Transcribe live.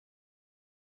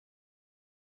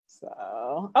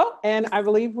And I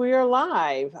believe we are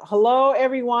live. Hello,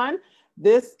 everyone.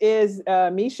 This is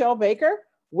Meshell Baker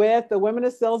with the Women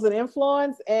of Sales and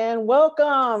Influence, and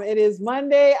welcome. It is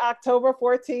Monday, October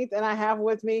 14th, and I have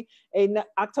with me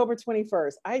October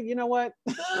 21st. You know what?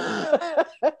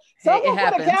 Someone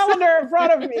put a calendar in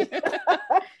front of me.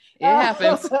 It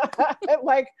happens.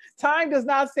 Like, time does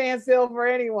not stand still for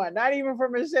anyone, not even for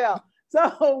Meshell.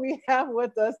 So we have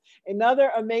with us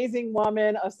another amazing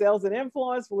woman of sales and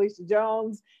influence, Phylecia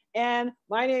Jones. And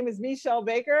my name is Meshell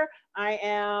Baker. I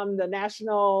am the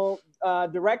National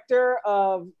Director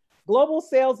of Global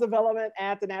Sales Development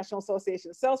at the National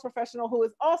Association of Sales Professionals, who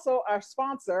is also our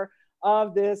sponsor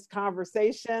of this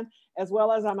conversation, as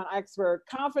well as I'm an expert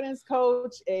confidence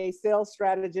coach, a sales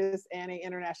strategist, and an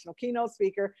international keynote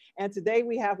speaker. And today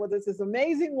we have with us this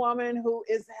amazing woman who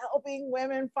is helping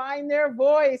women find their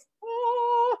voice.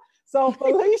 Oh, so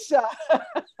Phylecia,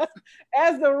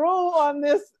 as the rule on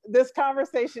this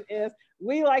conversation is,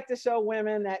 we like to show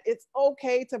women that it's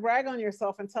okay to brag on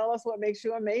yourself and tell us what makes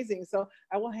you amazing. So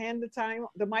I will hand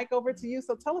the mic over to you.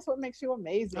 So tell us what makes you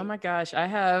amazing. Oh my gosh, I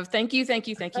have. Thank you,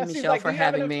 Meshell, like, for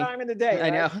having me. Time in the day, I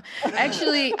know.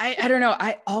 Actually, I don't know.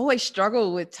 I always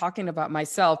struggle with talking about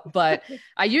myself, but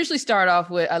I usually start off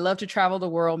with, I love to travel the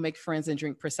world, make friends, and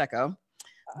drink Prosecco.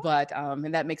 But,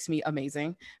 and that makes me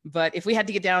amazing. But if we had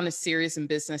to get down to serious and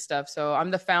business stuff, so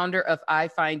I'm the founder of I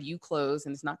Find You Close,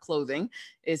 and it's not clothing,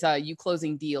 it's you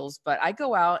closing deals. But I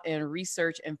go out and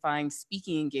research and find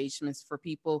speaking engagements for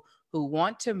people who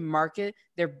want to market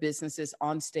their businesses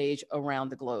on stage around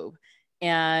the globe.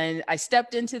 And I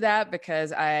stepped into that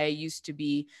because I used to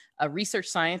be a research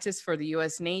scientist for the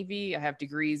US Navy. I have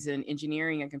degrees in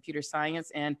engineering and computer science,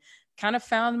 and kind of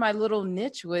found my little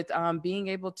niche with being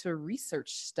able to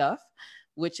research stuff,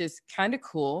 which is kind of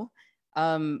cool.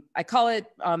 I call it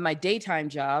my daytime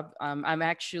job. I'm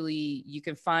actually, you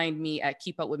can find me at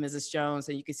Keep Up with Mrs. Jones,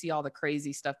 and you can see all the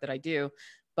crazy stuff that I do.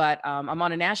 But I'm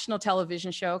on a national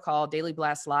television show called Daily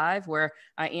Blast Live, where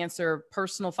I answer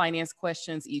personal finance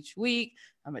questions each week.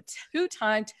 I'm a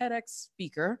 2-time TEDx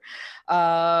speaker.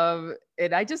 And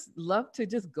I just love to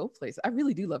just go places. I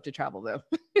really do love to travel, though.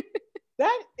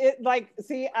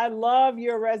 I love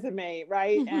your resume,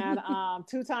 right? And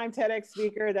 2-time TEDx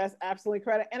speaker, that's absolutely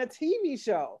correct. And a TV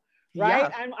show,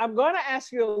 right? Yeah. I'm going to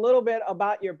ask you a little bit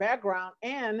about your background,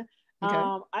 and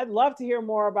I'd love to hear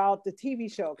more about the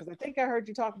TV show, because I think I heard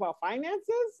you talk about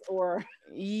finances, or...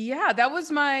 Yeah, that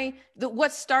was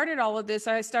what started all of this.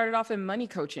 I started off in money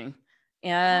coaching.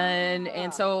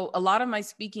 And so a lot of my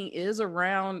speaking is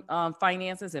around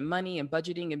finances and money and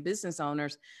budgeting and business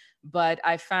owners. But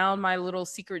I found my little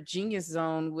secret genius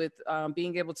zone with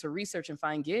being able to research and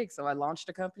find gigs. So I launched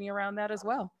a company around that as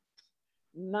well.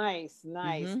 Nice.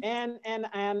 Mm-hmm.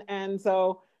 And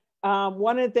so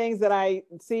one of the things that I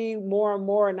see more and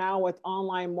more now with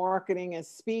online marketing and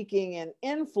speaking and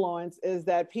influence is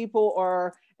that people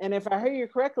are, and if I hear you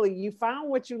correctly, you found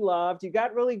what you loved, you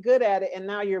got really good at it, and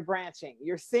now you're branching.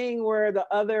 You're seeing where the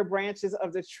other branches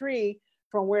of the tree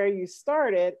from where you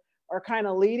started are kind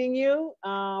of leading you,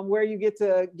 where you get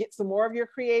to get some more of your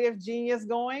creative genius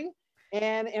going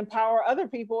and empower other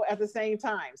people at the same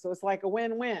time. So it's like a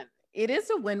win-win. It is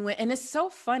a win-win. And it's so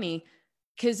funny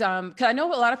because I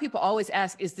know a lot of people always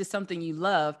ask, is this something you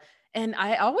love? And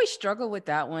I always struggle with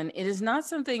that one. It is not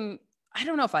something, I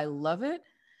don't know if I love it,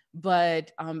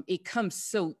 but it comes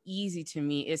so easy to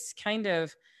me. It's kind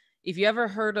of, if you ever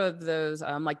heard of those,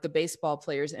 like the baseball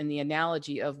players and the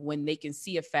analogy of when they can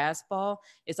see a fastball,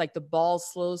 it's like the ball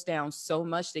slows down so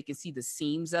much they can see the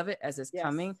seams of it as it's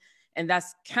coming. And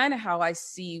that's kind of how I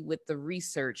see with the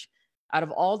research. Out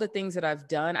of all the things that I've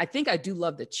done, I think I do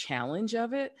love the challenge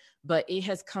of it, but it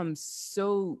has come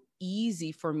so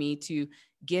easy for me to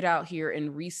get out here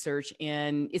and research.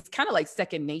 And it's kind of like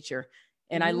second nature.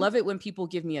 And I love it when people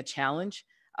give me a challenge,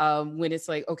 when it's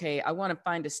like, okay, I want to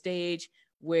find a stage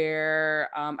where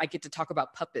I get to talk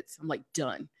about puppets. I'm like,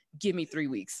 done. Give me 3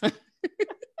 weeks.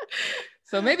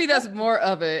 So maybe that's more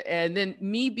of it. And then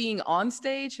me being on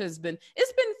stage it's been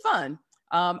fun.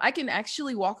 I can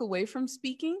actually walk away from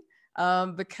speaking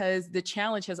because the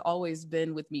challenge has always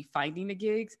been with me finding the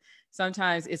gigs.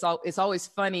 Sometimes it's always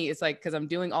funny. It's like, because I'm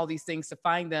doing all these things to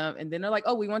find them. And then they're like,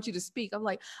 oh, we want you to speak. I'm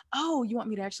like, oh, you want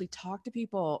me to actually talk to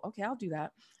people? Okay, I'll do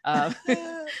that.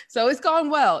 So it's gone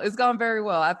well. It's gone very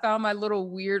well. I found my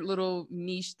weird little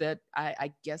niche that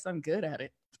I guess I'm good at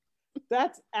it.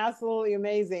 That's absolutely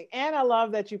amazing. And I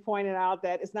love that you pointed out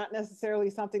that it's not necessarily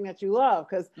something that you love,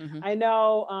 because I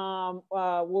know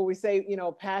where we say,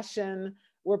 passion,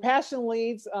 where passion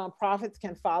leads, profits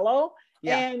can follow.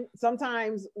 Yeah. And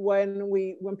sometimes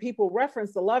when people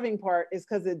reference the loving part, is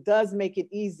because it does make it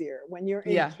easier. When you're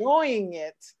Yeah. enjoying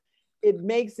it, it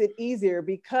makes it easier,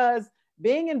 because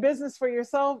being in business for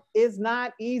yourself is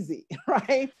not easy,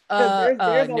 right? Because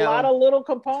there's a lot No. of little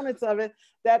components of it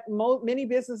that many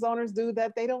business owners do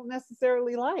that they don't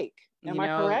necessarily like. Am You I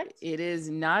know, correct? it is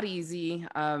not easy.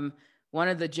 One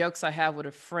of the jokes I have with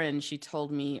a friend, she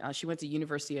told me she went to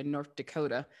University of North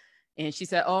Dakota, and she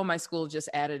said, "Oh, my school just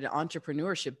added an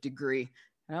entrepreneurship degree."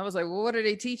 And I was like, "Well, what are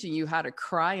they teaching you? How to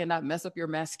cry and not mess up your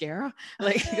mascara?"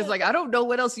 Like, because like I don't know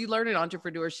what else you learn in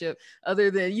entrepreneurship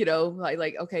other than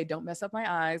like okay, don't mess up my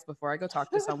eyes before I go talk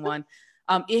to someone.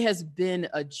 It has been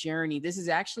a journey. This is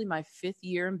actually my 5th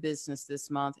year in business this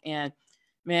month, and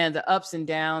man, the ups and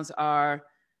downs are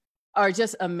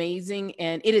just amazing.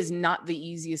 And it is not the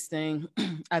easiest thing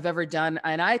I've ever done.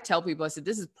 And I tell people, I said,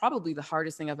 this is probably the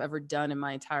hardest thing I've ever done in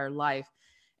my entire life.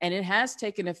 And it has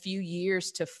taken a few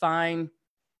years to find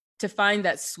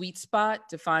that sweet spot,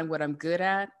 to find what I'm good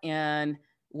at and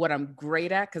what I'm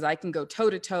great at. Cause I can go toe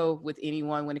to toe with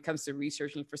anyone when it comes to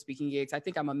researching for speaking gigs. I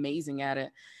think I'm amazing at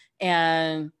it.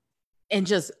 And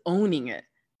just owning it.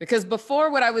 Because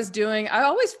before, what I was doing, I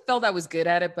always felt I was good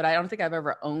at it, but I don't think I've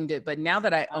ever owned it. But now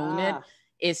that I own it,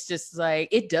 it's just like,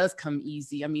 it does come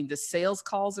easy. I mean, the sales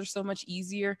calls are so much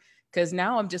easier because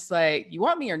now I'm just like, you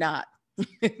want me or not?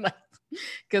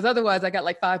 Because otherwise I got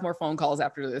like 5 more phone calls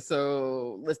after this.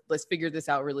 So let's figure this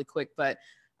out really quick. But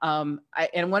and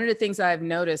one of the things I've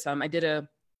noticed, I did a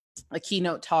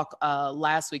keynote talk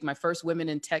last week, my first Women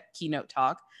in Tech keynote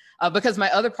talk. Because my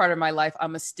other part of my life,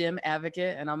 I'm a STEM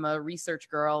advocate and I'm a research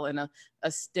girl and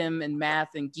a STEM and math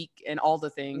and geek and all the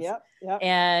things. Yep.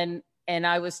 And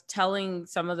I was telling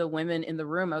some of the women in the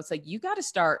room, I was like, you got to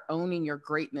start owning your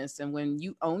greatness. And when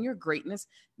you own your greatness,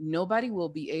 nobody will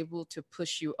be able to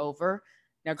push you over.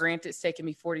 Now, granted, it's taken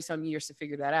me 40 some years to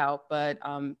figure that out, but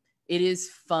it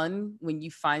is fun when you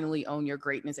finally own your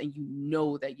greatness and you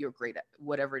know that you're great at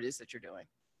whatever it is that you're doing.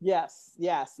 Yes.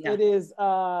 Yeah. It is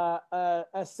a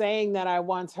saying that I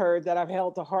once heard that I've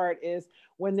held to heart is,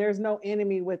 when there's no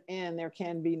enemy within, there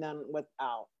can be none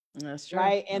without. That's true.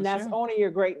 Right. And that's true. owning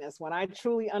your greatness. When I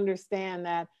truly understand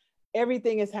that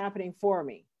everything is happening for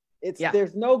me.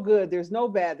 There's no good, there's no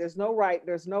bad, there's no right,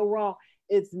 there's no wrong.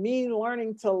 It's me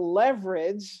learning to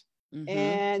leverage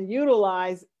and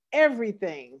utilize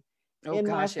everything in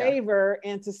my favor,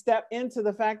 and to step into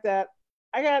the fact that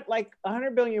I got like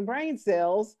 100 billion brain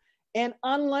cells and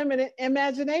unlimited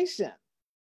imagination.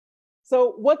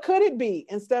 So what could it be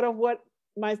instead of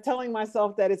telling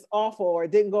myself that it's awful or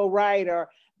it didn't go right or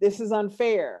this is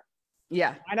unfair?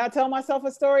 Yeah. Why not tell myself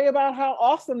a story about how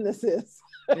awesome this is?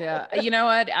 Yeah. You know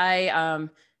what? I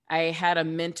had a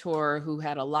mentor who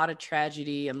had a lot of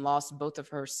tragedy and lost both of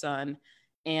her son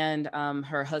and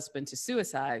her husband to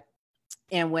suicide.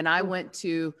 And when I went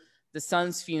to the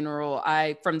son's funeral,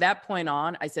 from that point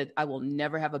on, I said, I will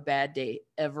never have a bad day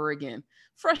ever again.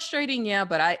 Frustrating, yeah,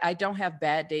 but I don't have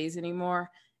bad days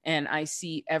anymore. And I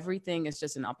see everything as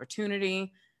just an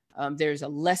opportunity. There's a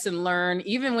lesson learned,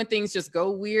 even when things just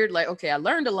go weird, like, okay, I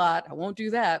learned a lot. I won't do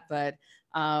that. But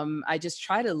I just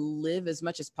try to live as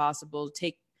much as possible,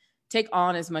 take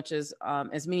on as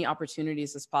many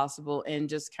opportunities as possible, and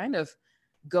just kind of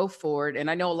go forward. And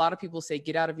I know a lot of people say,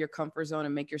 get out of your comfort zone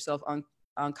and make yourself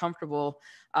uncomfortable.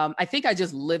 I think I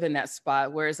just live in that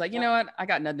spot where it's like, you know what? I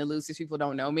got nothing to lose. These people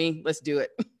don't know me. Let's do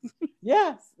it.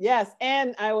 Yes.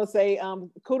 And I will say,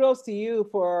 kudos to you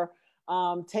for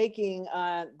taking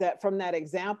that from that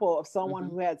example of someone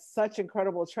who had such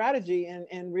incredible tragedy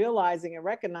and realizing and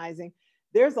recognizing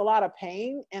there's a lot of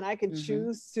pain, and I can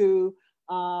choose to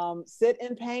sit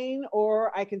in pain,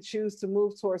 or I can choose to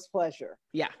move towards pleasure.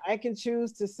 Yeah. I can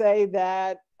choose to say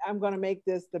that I'm going to make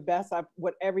this the best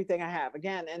with everything I have.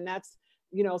 Again, and that's,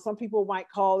 some people might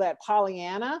call that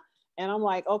Pollyanna. And I'm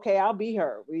like, okay, I'll be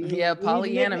her.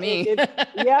 Pollyanna me.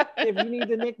 If you need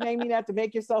to nickname me that to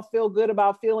make yourself feel good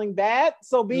about feeling bad,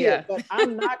 so be it. But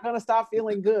I'm not going to stop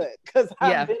feeling good because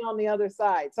I've been on the other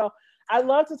side. So I'd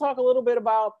love to talk a little bit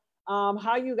about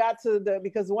how you got to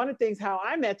because one of the things how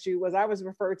I met you was I was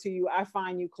referred to you, I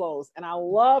Find You Clothes. And I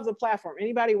love the platform.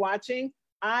 Anybody watching,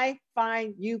 I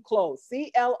Find You Clothes,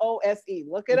 CLOSE.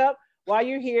 Look it up while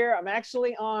you're here. I'm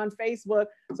actually on Facebook.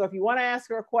 So if you want to ask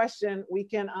her a question, we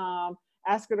can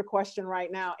ask her the question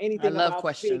right now. Anything about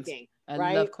questions. Speaking. I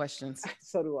love questions.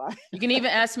 So do I. You can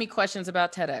even ask me questions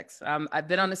about TEDx. I've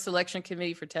been on the selection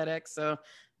committee for TEDx, so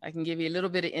I can give you a little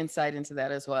bit of insight into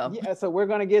that as well. Yeah, so we're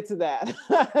going to get to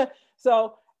that.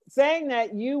 So saying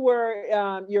that you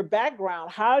were, your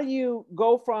background, how do you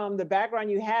go from the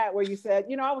background you had where you said,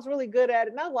 I was really good at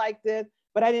it and I liked it,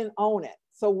 but I didn't own it.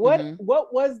 So Mhm.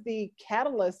 what was the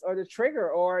catalyst or the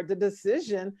trigger or the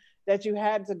decision that you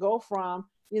had to go from,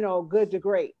 good to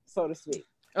great, so to speak?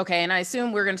 Okay, and I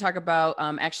assume we're going to talk about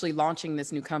actually launching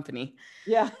this new company.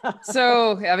 Yeah.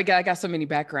 So I got so many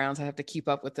backgrounds, I have to keep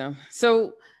up with them.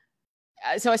 So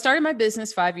I started my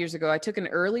business 5 years ago. I took an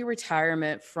early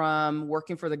retirement from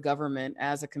working for the government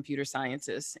as a computer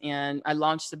scientist, and I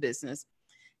launched the business.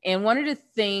 And one of the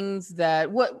things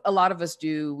that what a lot of us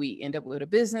do, we end up with a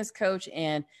business coach,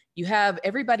 and you have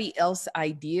everybody else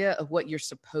idea of what you're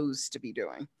supposed to be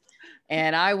doing.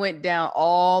 And I went down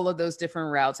all of those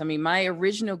different routes. I mean, my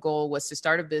original goal was to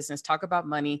start a business, talk about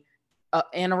money,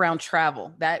 and around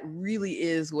travel. That really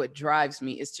is what drives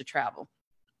me, is to travel.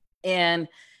 And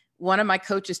one of my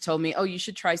coaches told me, "Oh, you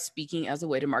should try speaking as a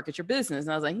way to market your business."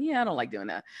 And I was like, "Yeah, I don't like doing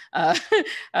that." Uh,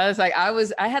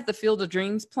 I had the Field of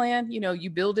Dreams plan. You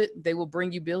build it, they will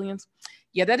bring you billions.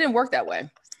 Yeah, that didn't work that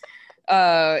way.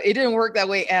 It didn't work that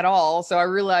way at all. So I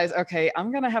realized, okay,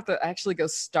 I'm going to have to actually go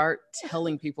start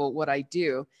telling people what I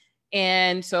do.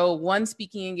 And so one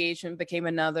speaking engagement became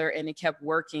another, and it kept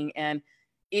working. And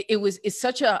it's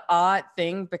such an odd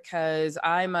thing because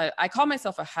I call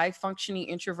myself a high functioning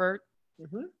introvert.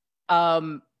 Mm-hmm.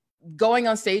 Um, Going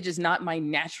on stage is not my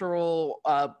natural,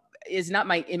 in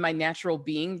my natural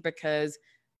being, because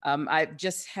I've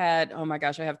just had, oh my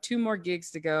gosh, I have 2 more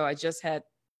gigs to go. I just had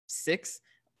 6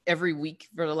 every week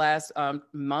for the last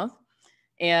month.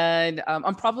 And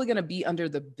I'm probably going to be under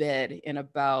the bed in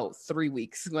about 3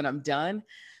 weeks when I'm done.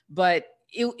 But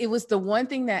it was the one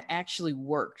thing that actually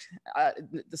worked.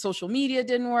 The social media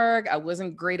didn't work. I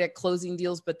wasn't great at closing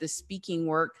deals, but the speaking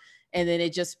worked. And then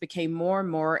it just became more and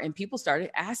more. And people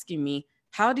started asking me,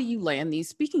 how do you land these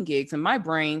speaking gigs? And my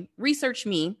brain, research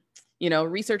me,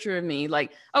 researcher and me,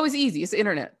 like, oh, it's easy. It's the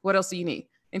internet. What else do you need?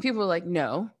 And people were like,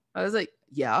 no. I was like,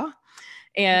 yeah.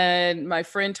 And my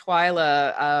friend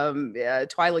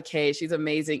Twyla K, she's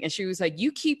amazing. And she was like,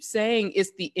 you keep saying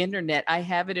it's the internet. I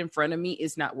have it in front of me.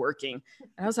 It's not working.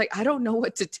 And I was like, I don't know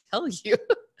what to tell you.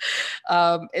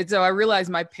 And so I realized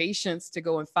my patience to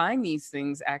go and find these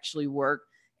things actually work.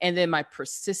 And then my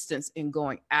persistence in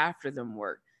going after them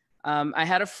work. I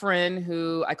had a friend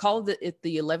who I called it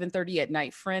the 11:30 at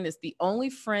night friend. It's the only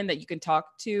friend that you can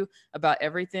talk to about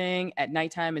everything at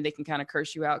nighttime, and they can kind of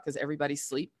curse you out because everybody's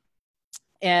asleep.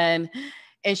 And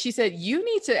she said, you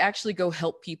need to actually go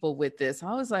help people with this.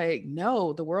 I was like,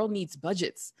 no, the world needs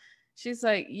budgets. She's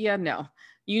like, yeah, no,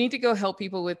 you need to go help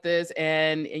people with this.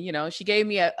 And she gave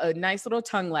me a nice little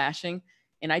tongue lashing.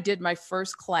 And I did my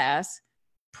first class,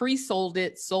 pre-sold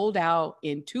it, sold out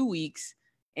in 2 weeks.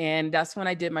 And that's when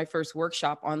I did my first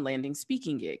workshop on landing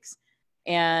speaking gigs.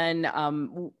 And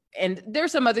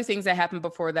there's some other things that happened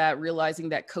before that, realizing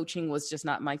that coaching was just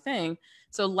not my thing.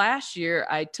 So last year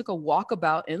I took a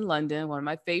walkabout in London, one of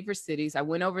my favorite cities. I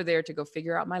went over there to go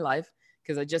figure out my life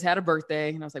because I just had a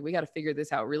birthday, and I was like, we got to figure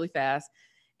this out really fast.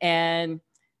 And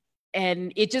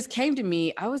it just came to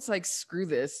me. I was like, screw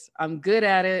this. I'm good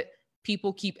at it.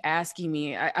 People keep asking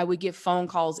me. I would get phone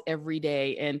calls every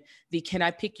day, and can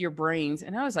I pick your brains?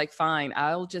 And I was like, fine,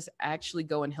 I'll just actually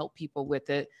go and help people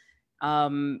with it.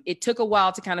 It took a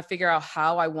while to kind of figure out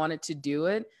how I wanted to do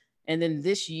it. And then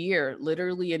this year,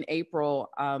 literally in April,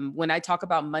 when I talk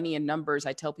about money and numbers,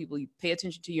 I tell people, you pay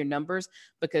attention to your numbers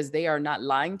because they are not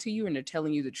lying to you and they're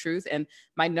telling you the truth. And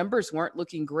my numbers weren't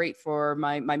looking great for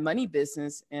my money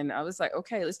business. And I was like,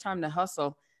 okay, it's time to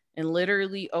hustle. And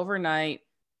literally overnight,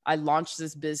 I launched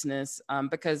this business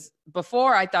because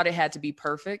before I thought it had to be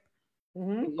perfect.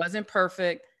 Mm-hmm. It wasn't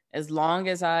perfect. As long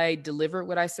as I delivered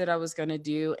what I said I was going to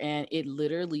do, and it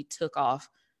literally took off.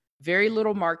 Very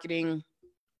little marketing,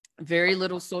 very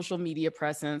little social media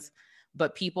presence,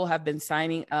 but people have been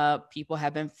signing up. People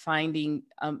have been finding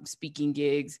speaking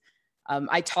gigs.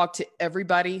 I talk to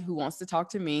everybody who wants to talk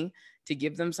to me to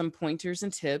give them some pointers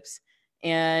and tips.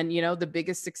 And, the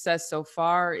biggest success so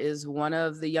far is one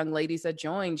of the young ladies that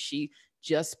joined. She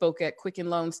just spoke at Quicken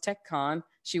Loans TechCon.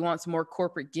 She wants more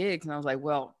corporate gigs. And I was like,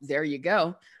 well, there you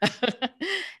go.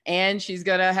 And she's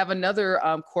going to have another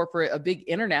a big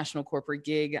international corporate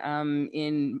gig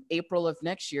in April of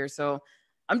next year. So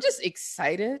I'm just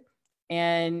excited.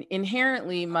 And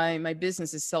inherently, my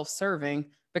business is self-serving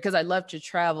because I love to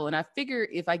travel. And I figure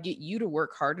if I get you to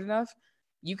work hard enough,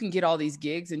 you can get all these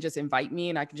gigs and just invite me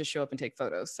and I can just show up and take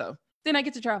photos. So then I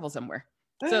get to travel somewhere.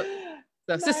 So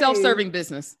it's a self-serving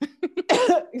business.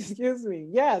 Excuse me.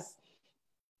 Yes.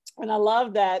 And I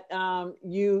love that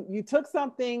you took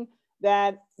something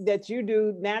that you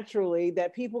do naturally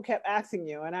that people kept asking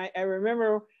you. And I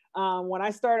remember when I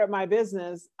started my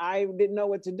business, I didn't know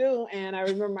what to do. And I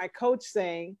remember my coach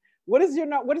saying, what is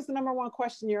the number one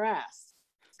question you're asked?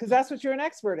 because that's what you're an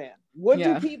expert in. What do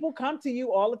Yeah. people come to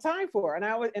you all the time for? And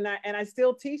I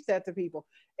still teach that to people.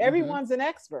 Everyone's an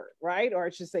expert, right? Or I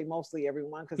should say mostly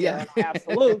everyone, because there are no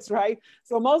absolutes, right?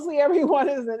 So mostly everyone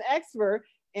is an expert.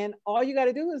 And all you got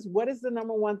to do is, what is the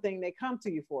number one thing they come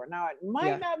to you for? Now, it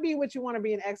might not be what you want to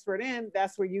be an expert in.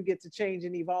 That's where you get to change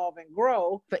and evolve and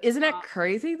grow. But isn't that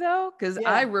crazy though? Because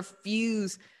I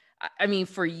refuse. I mean,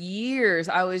 for years,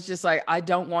 I was just like, I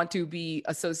don't want to be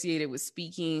associated with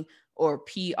speaking or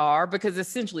PR, because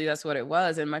essentially that's what it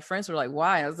was. And my friends were like,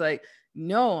 why? I was like,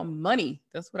 no, I'm money.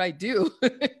 That's what I do.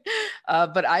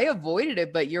 But I avoided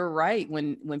it. But you're right.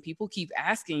 When people keep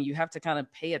asking, you have to kind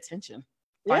of pay attention.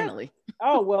 Finally.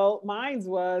 Oh, well, mine's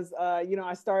was,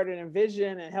 I started in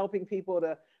vision and helping people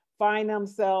to find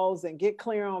themselves and get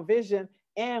clear on vision.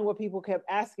 And what people kept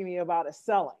asking me about is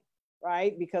selling,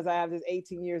 right? Because I have this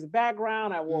 18 years of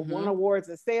background. I won awards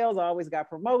in sales. I always got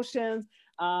promotions.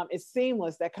 It's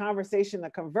seamless, that conversation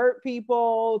to convert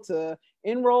people, to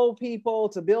enroll people,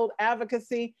 to build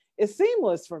advocacy is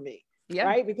seamless for me,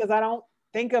 right? Because I don't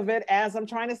think of it as I'm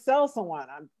trying to sell someone.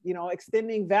 I'm,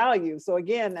 extending value. So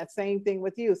again, that same thing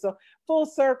with you. So full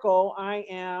circle, I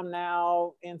am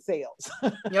now in sales.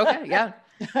 Okay. Yeah.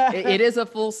 It is a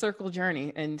full circle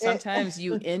journey. And sometimes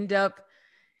you end up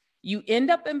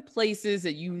in places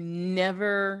that you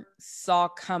never saw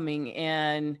coming.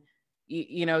 And,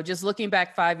 just looking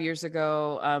back 5 years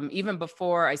ago, even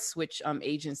before I switched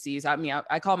agencies, I mean,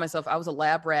 I call myself, I was a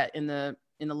lab rat in the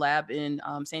lab in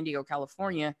San Diego,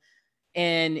 California.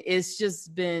 And it's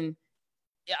just been,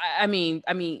 I mean,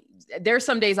 there's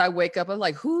some days I wake up, I'm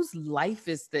like, whose life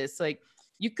is this? Like,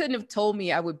 you couldn't have told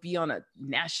me I would be on a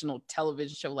national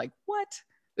television show. Like, what?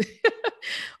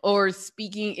 Or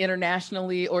speaking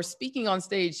internationally or speaking on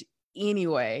stage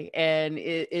anyway. And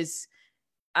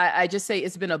I just say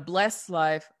it's been a blessed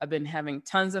life. I've been having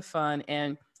tons of fun,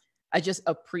 and I just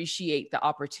appreciate the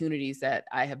opportunities that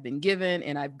I have been given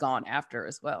and I've gone after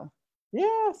as well.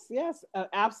 Yes,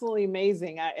 absolutely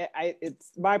amazing.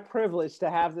 It's my privilege to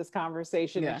have this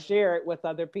conversation and share it with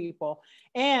other people.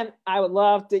 And I would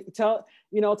love to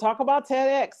talk about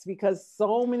TEDx, because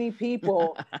so many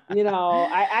people,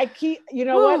 I keep,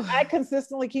 what, I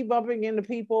consistently keep bumping into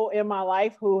people in my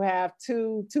life who have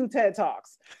two TED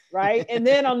Talks, right? And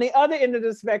then on the other end of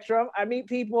the spectrum, I meet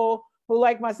people who,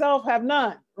 like myself, have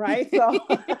none, right?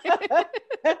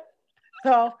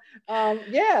 So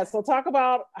so talk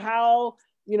about how,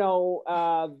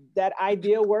 that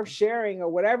idea worth sharing, or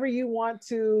whatever you want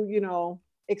to,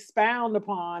 expound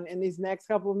upon in these next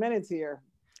couple of minutes here.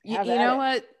 You know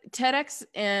what? TEDx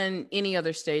and any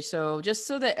other stage. So just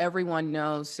so that everyone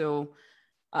knows. So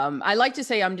I like to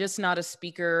say I'm just not a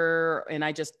speaker and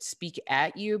I just speak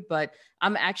at you, but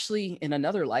I'm actually, in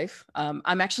another life,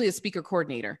 I'm actually a speaker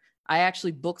coordinator. I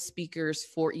actually book speakers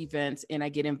for events, and I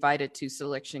get invited to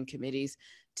selection committees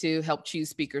to help choose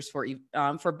speakers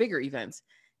for bigger events.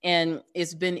 And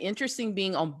it's been interesting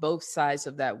being on both sides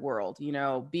of that world,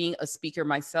 being a speaker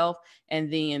myself and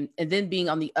then being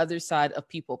on the other side of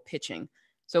people pitching.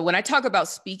 So when I talk about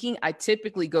speaking, I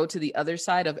typically go to the other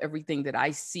side of everything that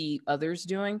I see others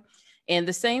doing. And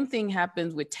the same thing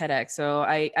happens with TEDx. So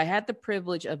I had the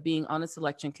privilege of being on a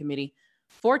selection committee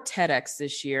for TEDx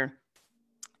this year.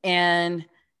 And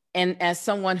as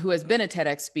someone who has been a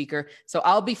TEDx speaker, so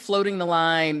I'll be floating the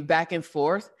line back and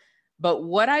forth. But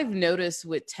what I've noticed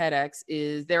with TEDx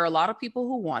is there are a lot of people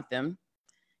who want them,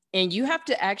 and you have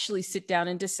to actually sit down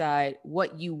and decide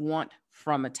what you want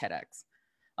from a TEDx.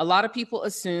 A lot of people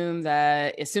assume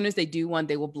that as soon as they do one,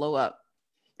 they will blow up.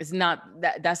 It's not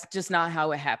that. That's just not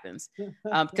how it happens.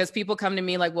 Because people come to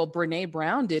me like, well, Brene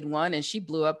Brown did one and she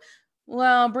blew up.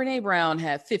 Well, Brene Brown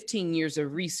had 15 years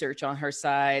of research on her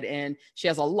side, and she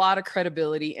has a lot of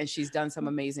credibility, and she's done some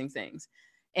amazing things.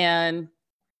 And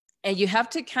you have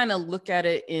to kind of look at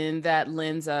it in that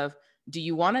lens of, do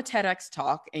you want a TEDx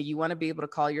talk and you want to be able to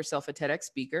call yourself a TEDx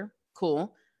speaker?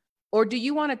 Cool. Or do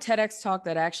you want a TEDx talk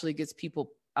that actually gets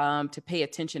people to pay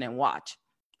attention and watch?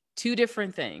 Two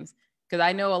different things. Because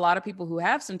I know a lot of people who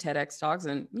have some TEDx talks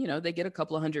and, they get a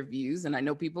couple of hundred views. And I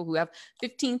know people who have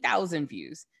 15,000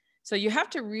 views. So you have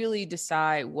to really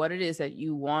decide what it is that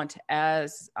you want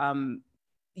as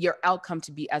your outcome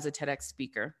to be as a TEDx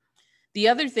speaker. The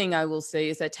other thing I will say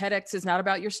is that TEDx is not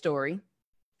about your story.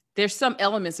 There's some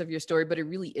elements of your story, but it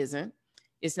really isn't.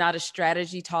 It's not a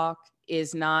strategy talk.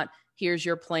 It's not, here's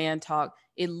your plan talk.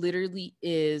 It literally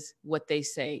is what they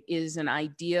say. It is an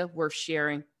idea worth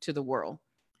sharing to the world.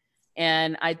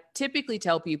 And I typically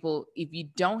tell people, if you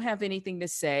don't have anything to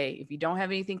say, if you don't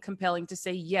have anything compelling to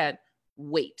say yet,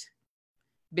 wait.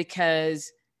 Because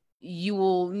you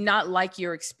will not like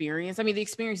your experience. I mean, the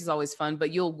experience is always fun,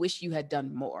 but you'll wish you had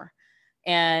done more.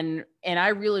 And I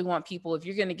really want people, if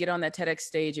you're going to get on that TEDx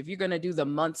stage, if you're going to do the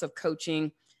months of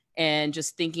coaching and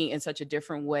just thinking in such a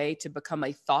different way to become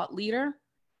a thought leader,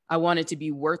 I want it to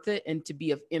be worth it and to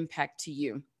be of impact to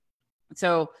you.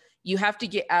 So you have to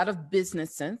get out of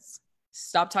business sense.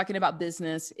 Stop talking about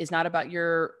business. It's not about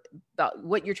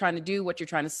what you're trying to do, what you're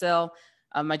trying to sell.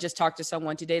 I just talked to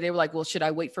someone today. They were like, well, should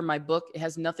I wait for my book? It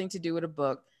has nothing to do with a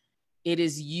book. It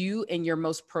is you and your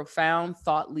most profound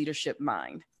thought leadership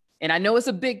mind. And I know it's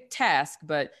a big task,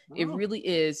 but it really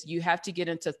is. You have to get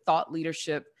into thought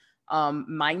leadership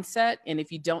mindset. And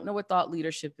if you don't know what thought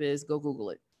leadership is, go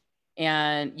Google it.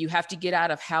 And you have to get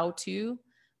out of how to,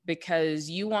 because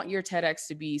you want your TEDx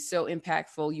to be so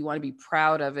impactful. You want to be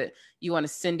proud of it. You want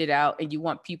to send it out, and you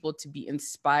want people to be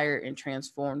inspired and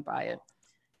transformed by it.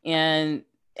 And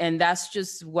that's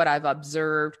just what I've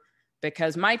observed,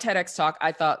 because my TEDx talk,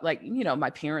 I thought, like, my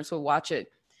parents would watch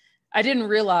it. I didn't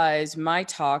realize my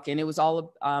talk, and it was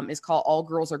it's called All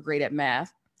Girls Are Great at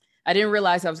Math. I didn't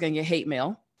realize I was going to get hate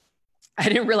mail. I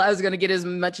didn't realize I was going to get as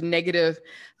much negative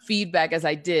feedback as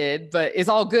I did, but it's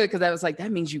all good, because I was like,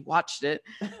 that means you watched it.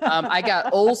 I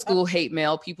got old school hate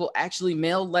mail. People actually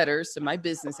mailed letters to my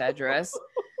business address.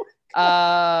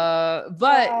 But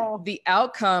wow. The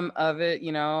outcome of it,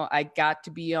 I got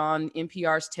to be on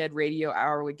NPR's TED Radio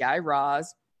Hour with Guy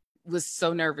Raz. Was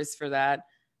so nervous for that.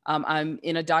 I'm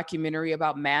in a documentary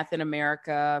about math in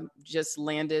America. Just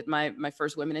landed my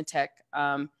first Women in Tech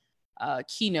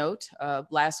keynote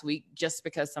last week, just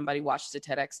because somebody watched the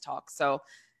TEDx talk. So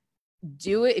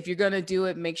do it. If you're going to do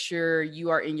it, make sure you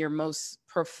are in your most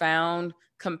profound,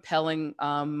 compelling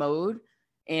mode.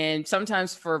 And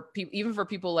sometimes even for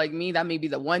people like me, that may be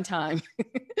the one time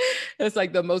it's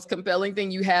like the most compelling thing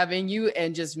you have in you,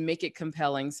 and just make it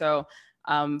compelling. So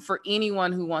for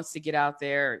anyone who wants to get out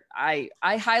there, I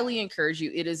highly encourage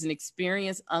you. It is an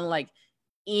experience unlike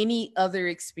any other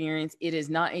experience. It is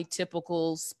not a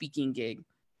typical speaking gig.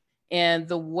 And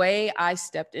the way I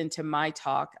stepped into my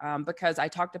talk, because I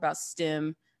talked about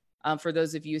STEM, for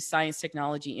those of you, science,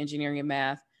 technology, engineering, and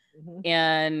math. Mm-hmm.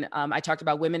 And I talked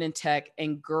about women in tech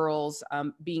and girls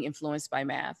being influenced by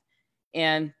math.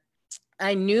 And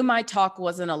I knew my talk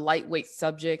wasn't a lightweight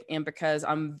subject. And because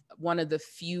I'm one of the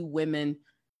few women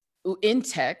in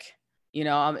tech,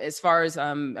 as far as,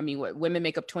 women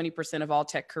make up 20% of all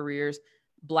tech careers.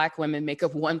 Black women make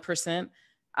up 1%.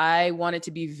 I wanted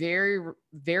to be very,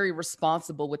 very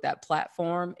responsible with that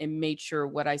platform and made sure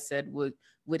what I said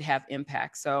would have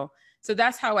impact. So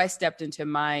that's how I stepped into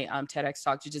my TEDx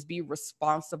talk, to just be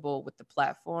responsible with the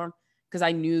platform, because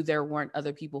I knew there weren't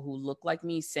other people who looked like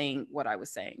me saying what I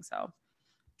was saying. So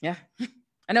yeah,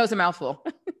 I know it's a mouthful.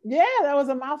 Yeah, that was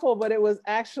a mouthful, but it was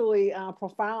actually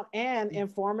profound and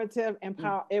informative and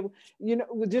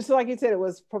just like you said, it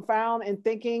was profound in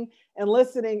thinking and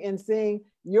listening and seeing.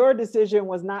 Your decision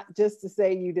was not just to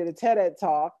say you did a TED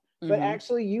talk, but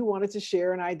actually you wanted to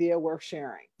share an idea worth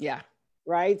sharing. Yeah.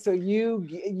 Right. So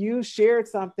you shared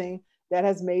something that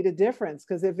has made a difference,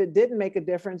 because if it didn't make a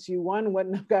difference, you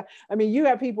wouldn't have got. I mean, you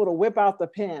have people to whip out the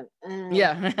pen.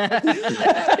 Yeah.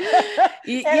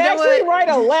 you actually write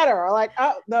a letter. Like,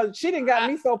 oh no, she didn't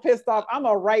got me so pissed off. I'm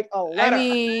gonna write a letter. I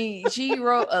mean, she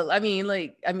wrote.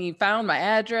 Found my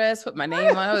address, put my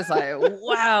name on. I was like,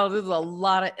 wow, this is a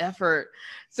lot of effort.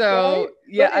 So right?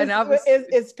 Yeah,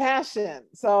 it's passion.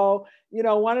 So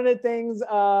one of the things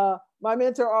my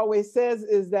mentor always says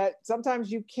is that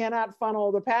sometimes you cannot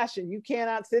funnel the passion. You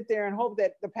cannot sit there and hope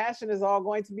that the passion is all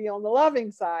going to be on the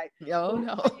loving side. Oh,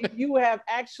 no. You have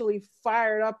actually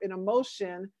fired up an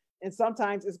emotion, and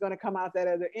sometimes it's going to come out that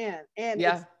other end. And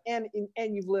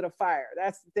and you've lit a fire.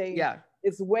 That's the thing. Yeah.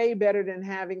 It's way better than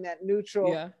having that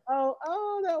neutral. Yeah.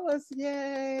 Oh, that was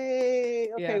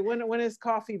yay. Okay, yeah. When is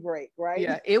coffee break, right?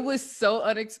 Yeah, it was so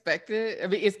unexpected. I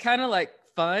mean, it's kind of like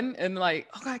fun and like,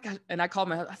 oh my gosh. And I called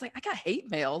my husband. I was like, I got hate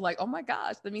mail. Like, oh my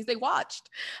gosh, that means they watched.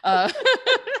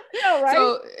 Yeah, right?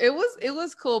 So it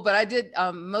was cool. But I did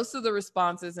most of the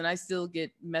responses, and I still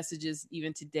get messages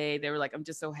even today. They were like, I'm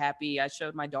just so happy. I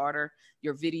showed my daughter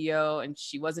your video, and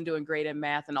she wasn't doing great at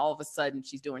math, and all of a sudden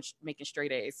she's making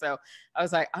straight A's. So I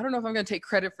was like, I don't know if I'm going to take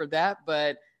credit for that,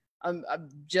 but I'm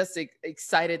just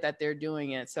excited that they're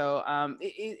doing it. So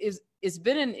it's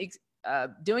been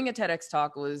doing a TEDx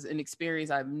talk was an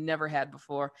experience I've never had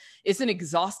before. It's an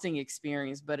exhausting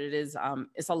experience, but it is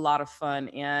it's a lot of fun.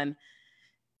 And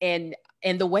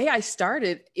the way I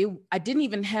started, I didn't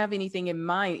even have anything in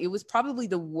mind. It was probably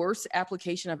the worst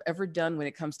application I've ever done when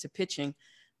it comes to pitching,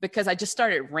 because I just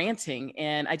started ranting,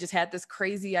 and I just had this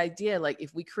crazy idea. Like,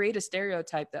 if we create a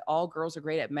stereotype that all girls are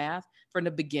great at math from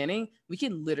the beginning, we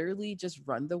can literally just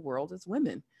run the world as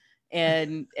women.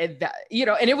 And that, you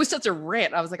know, and it was such a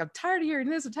rant. I was like, I'm tired of hearing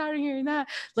this. I'm tired of hearing that.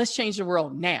 Let's change the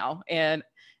world now. And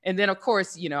then of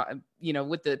course, you know,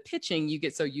 with the pitching, you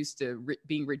get so used to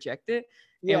being rejected.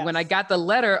 Yes. And when I got the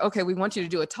letter, okay, we want you to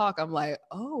do a talk. I'm like,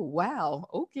 oh, wow.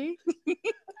 Okay.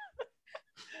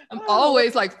 I'm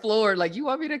always like floored. Like, you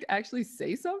want me to actually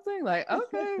say something? Like,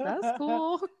 okay, that's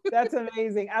cool. That's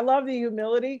amazing. I love the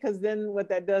humility, because then what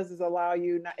that does is allow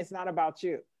you, it's not about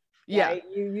you. Right?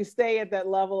 Yeah. You stay at that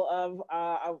level of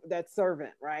that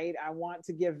servant, right? I want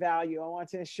to give value. I want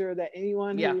to ensure that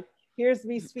anyone who hears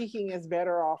me speaking is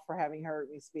better off for having heard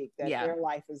me speak, that their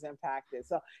life is impacted.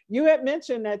 So you had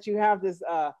mentioned that you have this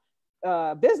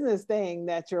business thing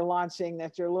that you're launching,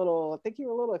 that you're I think you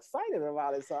were a little excited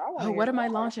about it. So I want to what am I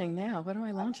launching now? What am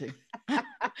I launching?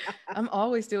 I'm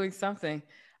always doing something.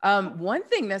 One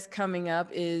thing that's coming up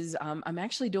is I'm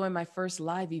actually doing my first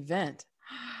live event.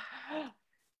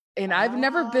 And I've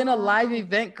never been a live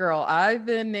event girl. I've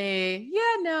been I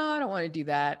don't want to do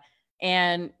that.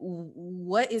 And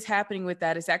what is happening with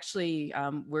that is actually,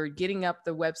 we're getting up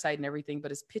the website and everything, but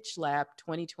it's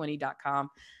pitchlab2020.com.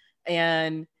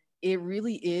 And it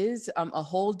really is a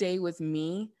whole day with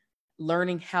me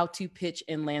learning how to pitch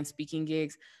and land speaking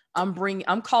gigs.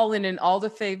 I'm calling in all the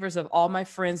favors of all my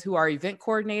friends who are event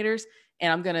coordinators,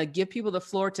 and I'm going to give people the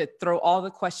floor to throw all the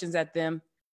questions at them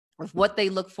of what they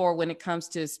look for when it comes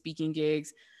to speaking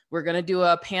gigs. We're going to do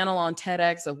a panel on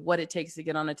TEDx of what it takes to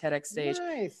get on a TEDx stage.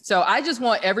 Nice. So I just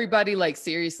want everybody, like,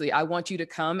 seriously, I want you to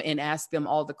come and ask them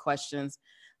all the questions.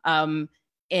 And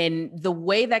the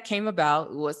way that came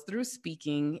about was through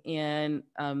speaking, and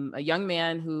a young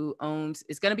man who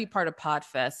is going to be part of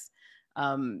PodFest.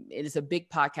 It is a big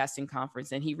podcasting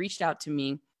conference, and he reached out to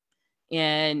me,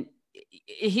 and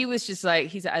he was just like,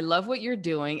 he said, I love what you're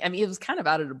doing. I mean, it was kind of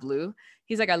out of the blue.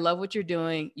 He's like, I love what you're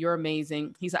doing. You're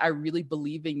amazing. He's like, I really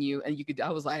believe in you. And I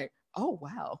was like, oh,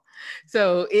 wow.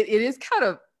 So it is kind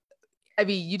of, I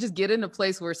mean, you just get in a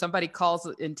place where somebody calls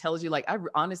and tells you, like, I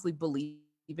honestly believe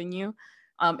in you.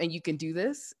 And you can do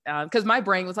this. Because my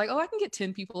brain was like, oh, I can get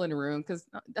 10 people in a room, because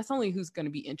that's only who's going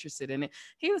to be interested in it.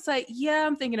 He was like, yeah,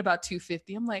 I'm thinking about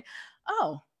 250. I'm like,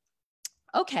 oh,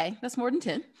 okay, that's more than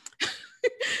 10.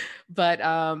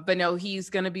 But no, he's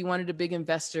going to be one of the big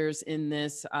investors in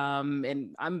this.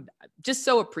 And I'm just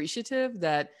so appreciative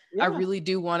that I really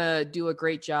do want to do a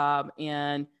great job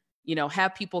and, you know,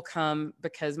 have people come,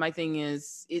 because my thing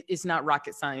is, it's not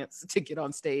rocket science to get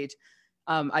on stage.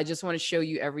 I just want to show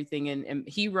you everything. And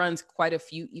he runs quite a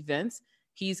few events.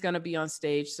 He's going to be on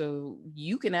stage. So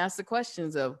you can ask the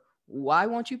questions of, why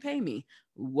won't you pay me?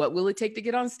 What will it take to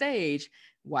get on stage?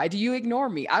 Why do you ignore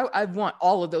me? I want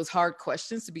all of those hard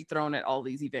questions to be thrown at all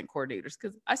these event coordinators,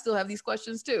 because I still have these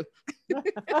questions too.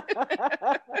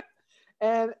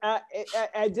 And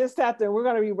I just have to, we're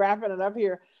going to be wrapping it up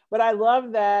here, but I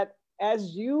love that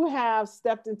as you have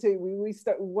stepped into,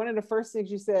 one of the first things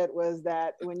you said was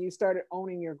that when you started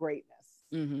owning your greatness,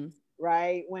 mm-hmm.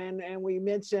 right? And we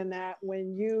mentioned that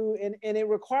when and it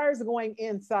requires going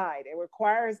inside, it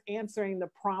requires answering the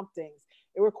promptings.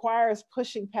 It requires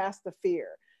pushing past the fear,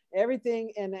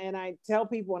 everything. And I tell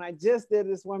people, and I just did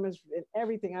this women's and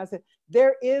everything, I said,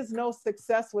 there is no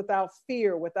success without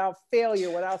fear, without failure,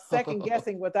 without second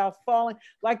guessing, without falling.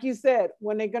 Like you said,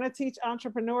 when they're going to teach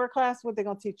entrepreneur class, what they're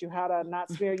going to teach you, how to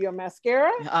not smear your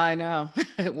mascara. I know.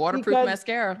 Waterproof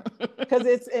mascara. Because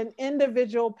it's an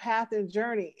individual path and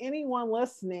journey. Anyone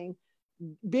listening,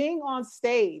 being on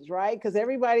stage, right? Because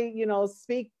everybody, you know,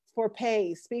 speak for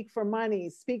pay, speak for money,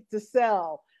 speak to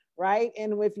sell, right?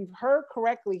 And if you've heard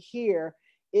correctly here,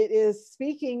 it is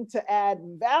speaking to add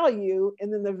value,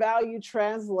 and then the value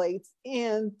translates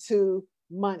into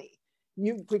money.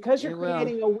 Because you're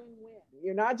creating a win-win.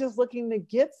 You're not just looking to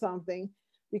get something,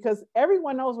 because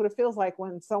everyone knows what it feels like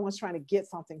when someone's trying to get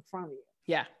something from you.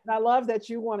 Yeah. And I love that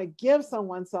you want to give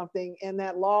someone something, and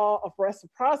that law of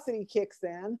reciprocity kicks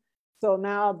in. So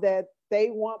now that they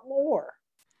want more.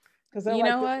 Because they're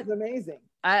this is amazing.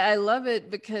 I love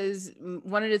it, because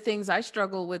one of the things I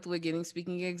struggle with getting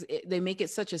speaking gigs, they make it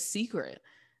such a secret.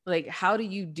 Like, how do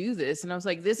you do this? And I was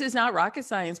like, this is not rocket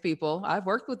science, people. I've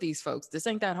worked with these folks. This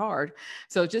ain't that hard.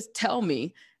 So just tell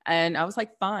me. And I was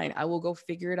like, fine, I will go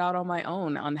figure it out on my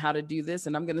own on how to do this.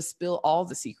 And I'm going to spill all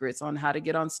the secrets on how to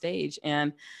get on stage.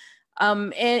 And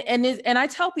I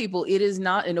tell people, it is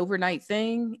not an overnight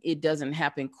thing. It doesn't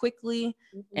happen quickly.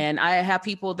 Mm-hmm. And I have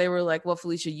people, they were like, well,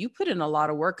 Phylecia, you put in a lot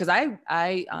of work. Cause I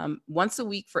once a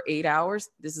week for 8 hours,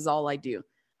 this is all I do.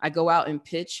 I go out and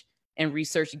pitch and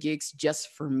research gigs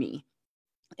just for me.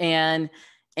 And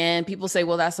people say,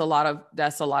 well, that's a lot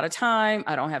of time.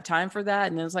 I don't have time for that.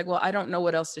 And then it's like, well, I don't know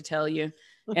what else to tell you.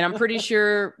 And I'm pretty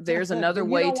sure there's another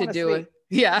way to do it.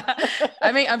 Yeah.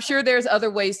 I mean, I'm sure there's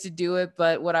other ways to do it.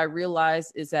 But what I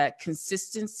realized is that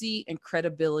consistency and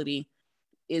credibility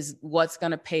is what's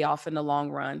going to pay off in the long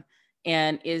run.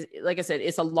 And is, like I said,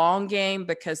 it's a long game,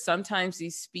 because sometimes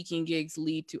these speaking gigs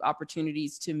lead to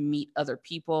opportunities to meet other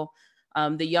people.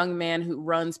 The young man who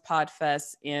runs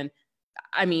Podfest, and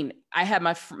I mean, I had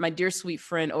my dear sweet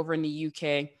friend over in the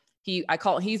UK. He's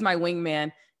my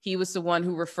wingman. He was the one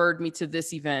who referred me to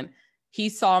this event. He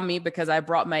saw me because I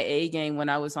brought my A game when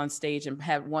I was on stage and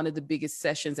had one of the biggest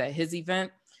sessions at his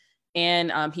event.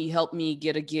 And he helped me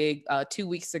get a gig 2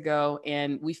 weeks ago,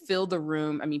 and we filled the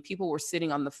room. I mean, people were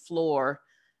sitting on the floor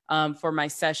for my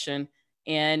session,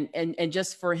 and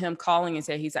just for him calling and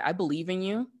saying, he said, I believe in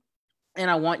you,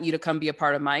 and I want you to come be a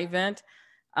part of my event.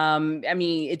 I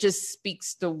mean, it just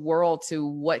speaks the world to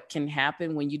what can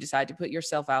happen when you decide to put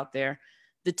yourself out there.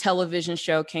 The television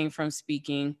show came from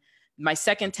speaking. My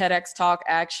second TEDx talk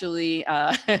actually,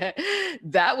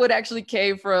 that would actually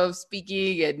came from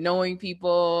speaking and knowing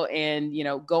people and, you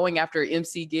know, going after an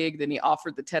MC gig. Then he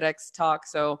offered the TEDx talk.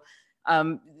 So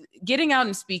getting out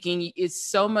and speaking is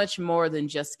so much more than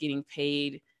just getting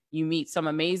paid. You meet some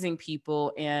amazing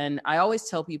people. And I always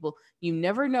tell people, you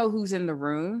never know who's in the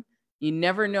room. You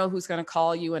never know who's going to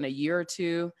call you in a year or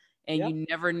two. And you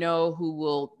never know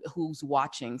who's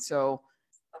watching. So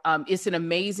it's an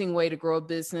amazing way to grow a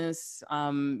business.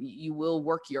 You will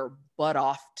work your butt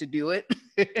off to do it,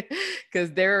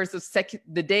 because there's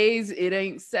the days it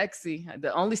ain't sexy.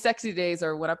 The only sexy days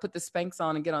are when I put the Spanx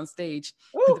on and get on stage.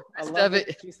 Ooh, the rest of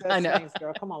it, I know. Spanx,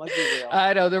 girl. Come on, let's be real.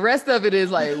 I know. The rest of it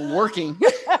is like working.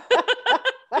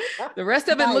 The rest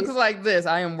of it looks like this.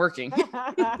 I am working. And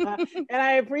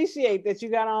I appreciate that you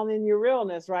got on in your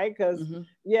realness, right? Because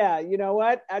yeah, you know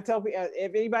what? I tell people,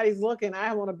 if anybody's looking,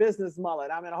 I want a business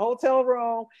mullet. I'm in a hotel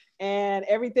room, and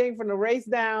everything from the waist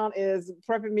down is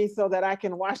prepping me so that I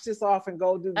can wash this off and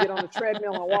go get on the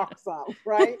treadmill and walk some,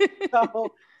 right?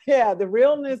 So yeah, the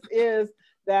realness is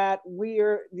that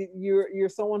you're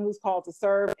someone who's called to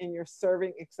serve, and you're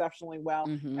serving exceptionally well.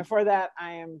 And for that,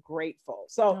 I am grateful.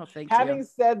 So having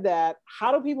said that,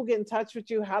 how do people get in touch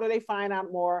with you? How do they find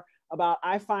out more about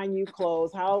I Find You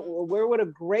Clothes? Where would a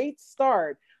great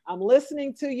start? I'm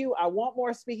listening to you. I want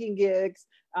more speaking gigs.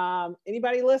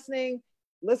 Anybody listening?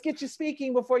 Let's get you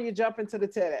speaking before you jump into the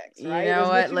TEDx, right? You know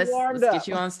what? Let's get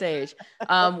you on stage.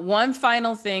 One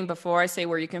final thing before I say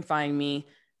where you can find me.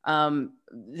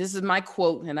 This is my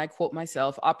quote, and I quote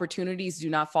myself: opportunities do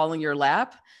not fall in your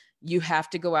lap. You have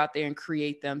to go out there and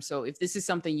create them. So if this is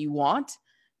something you want,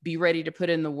 be ready to put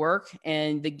in the work,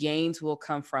 and the gains will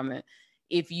come from it.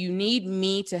 If you need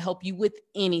me to help you with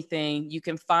anything, you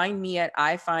can find me at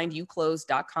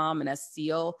ifindyoukclothes.com, and that's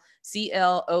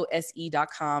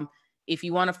CLOSE.com. If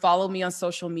you want to follow me on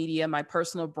social media, my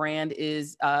personal brand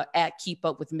is at Keep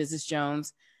Up with Mrs.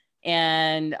 Jones.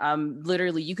 And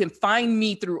literally, you can find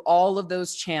me through all of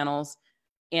those channels.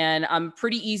 And I'm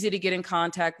pretty easy to get in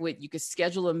contact with. You can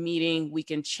schedule a meeting. We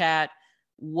can chat.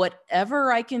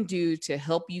 Whatever I can do to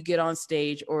help you get on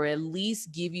stage, or at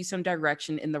least give you some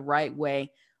direction in the right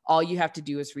way, all you have to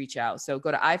do is reach out. So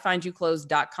go to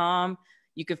ifindyoukclothes.com.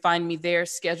 You can find me there,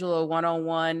 schedule a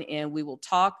one-on-one, and we will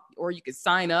talk. Or you can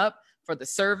sign up for the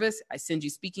service. I send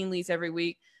you speaking leads every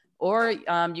week. Or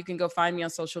you can go find me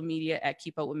on social media at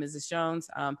Keep Up with Mrs. Jones.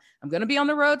 I'm going to be on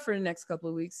the road for the next couple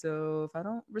of weeks. So if I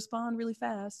don't respond really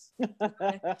fast,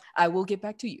 I will get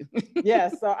back to you.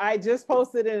 Yes. So I just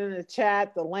posted it in the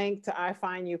chat, the link to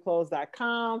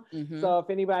ifindyoukclothes.com. So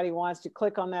if anybody wants to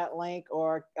click on that link,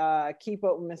 or Keep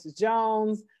Up with Mrs.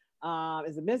 Jones.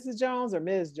 Is it Mrs. Jones or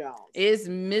Ms. Jones? It's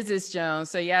Mrs.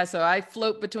 Jones. So yeah, so I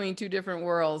float between two different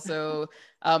worlds. So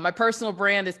my personal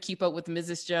brand is Keep Up with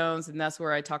Mrs. Jones, and that's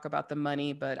where I talk about the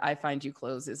money. But I Find You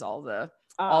Clothes is all the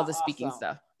speaking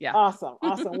stuff. Yeah. Awesome.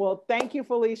 Well, thank you,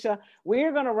 Phylecia.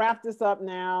 We're going to wrap this up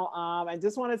now. I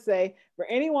just want to say, for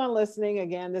anyone listening,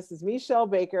 again, this is Meshell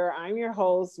Baker. I'm your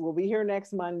host. We'll be here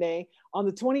next Monday on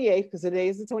the 28th, because today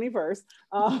is the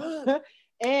 21st.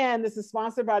 And this is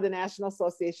sponsored by the National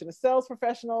Association of Sales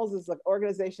Professionals. It's an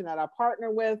organization that I partner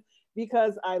with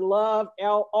because I love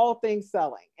all things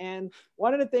selling. And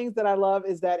one of the things that I love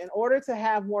is that in order to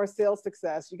have more sales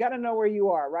success, you got to know where you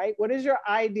are, right? What is your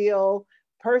ideal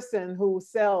person who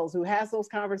sells, who has those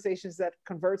conversations that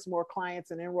converts more clients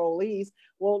and enrollees?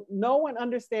 Well, know and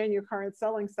understand your current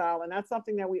selling style. And that's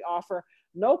something that we offer.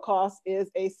 No cost is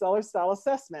a seller style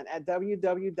assessment at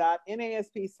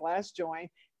www.nasp/join.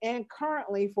 And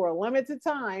currently, for a limited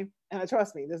time, and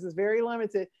trust me, this is very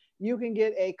limited, you can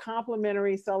get a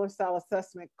complimentary seller style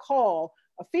assessment call,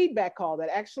 a feedback call that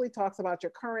actually talks about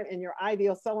your current and your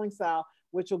ideal selling style,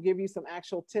 which will give you some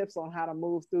actual tips on how to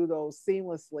move through those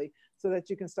seamlessly so that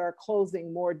you can start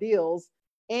closing more deals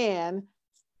and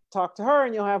talk to her,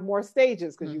 and you'll have more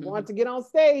stages because you want to get on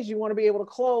stage. You want to be able to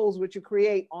close what you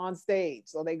create on stage.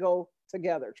 So they go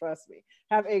together, trust me.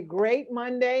 Have a great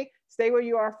Monday. Stay where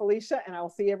you are, Phylecia, and I will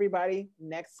see everybody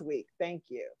next week. Thank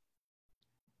you.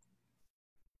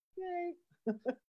 Yay.